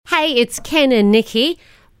Hey, it's Ken and Nikki.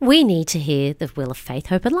 We need to hear the wheel of faith,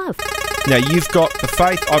 hope and love. Now, you've got the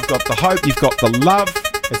faith, I've got the hope, you've got the love.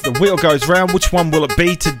 As the wheel goes round, which one will it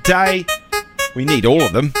be today? We need all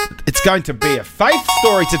of them. It's going to be a faith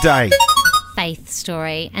story today. Faith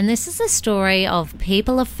story. And this is a story of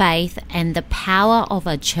people of faith and the power of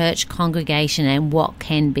a church congregation and what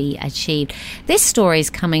can be achieved. This story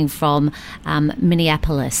is coming from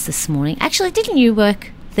Minneapolis this morning. Actually, didn't you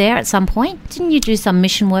work there at some point? Didn't you do some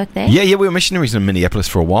mission work there? Yeah, we were missionaries in Minneapolis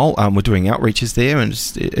for a while. We're doing outreaches there, and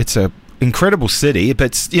it's a incredible city.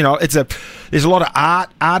 But there's a lot of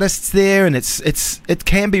artists there, and it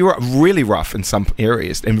can be really rough in some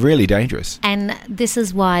areas and really dangerous. And this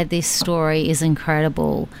is why this story is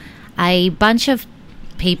incredible. A bunch of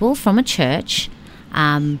people from a church,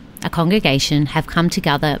 a congregation, have come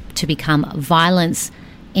together to become violence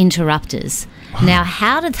interrupters. Now,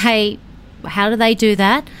 how do they do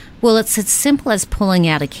that? Well, it's as simple as pulling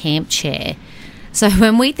out a camp chair. So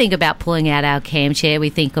when we think about pulling out our camp chair, we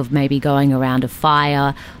think of maybe going around a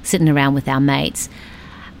fire, sitting around with our mates.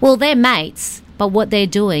 Well, they're mates, but what they're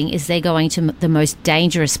doing is they're going to the most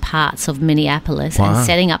dangerous parts of Minneapolis and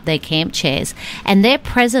setting up their camp chairs. And their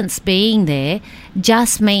presence being there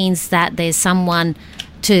just means that there's someone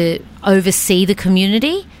to oversee the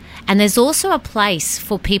community, and there's also a place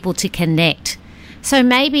for people to connect. So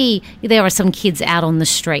maybe there are some kids out on the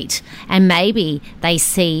street and maybe they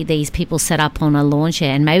see these people set up on a lawn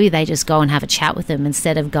chair and maybe they just go and have a chat with them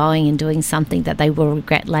instead of going and doing something that they will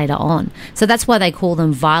regret later on. So that's why they call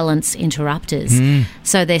them violence interrupters.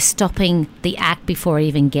 So they're stopping the act before it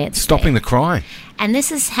even gets Stopping there. the crime. And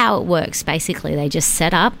this is how it works, basically. They just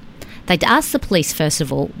set up. They'd ask the police, first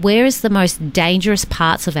of all, where is the most dangerous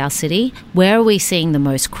parts of our city? Where are we seeing the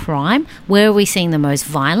most crime? Where are we seeing the most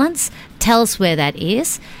violence? Tell us where that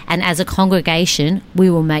is. And as a congregation, we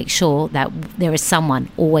will make sure that there is someone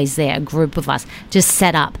always there, a group of us, just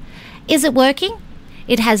set up. Is it working?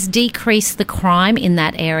 It has decreased the crime in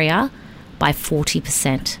that area by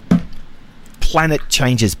 40%. Planet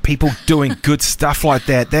changes. People doing good stuff like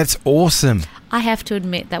that. That's awesome. I have to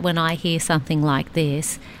admit that when I hear something like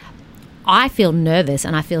this, I feel nervous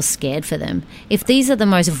and I feel scared for them. If these are the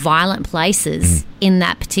most violent places in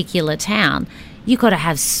that particular town, you've got to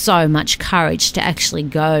have so much courage to actually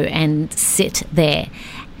go and sit there.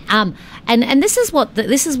 And this is what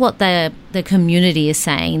the community is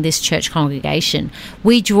saying, this church congregation.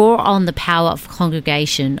 We draw on the power of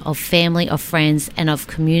congregation, of family, of friends, and of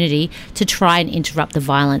community to try and interrupt the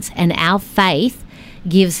violence. And our faith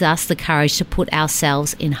gives us the courage to put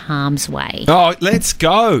ourselves in harm's way. Oh, let's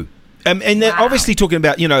go. And they're obviously talking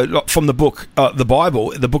about, from the book, the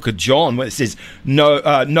Bible, the book of John, where it says,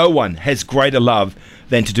 no one has greater love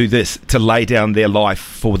than to do this, to lay down their life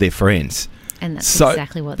for their friends. And that's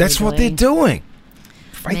exactly what they're doing. That's what they're doing.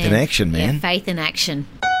 Faith in action, man. Yeah, faith in action.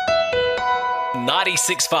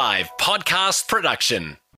 96.5 Podcast Production.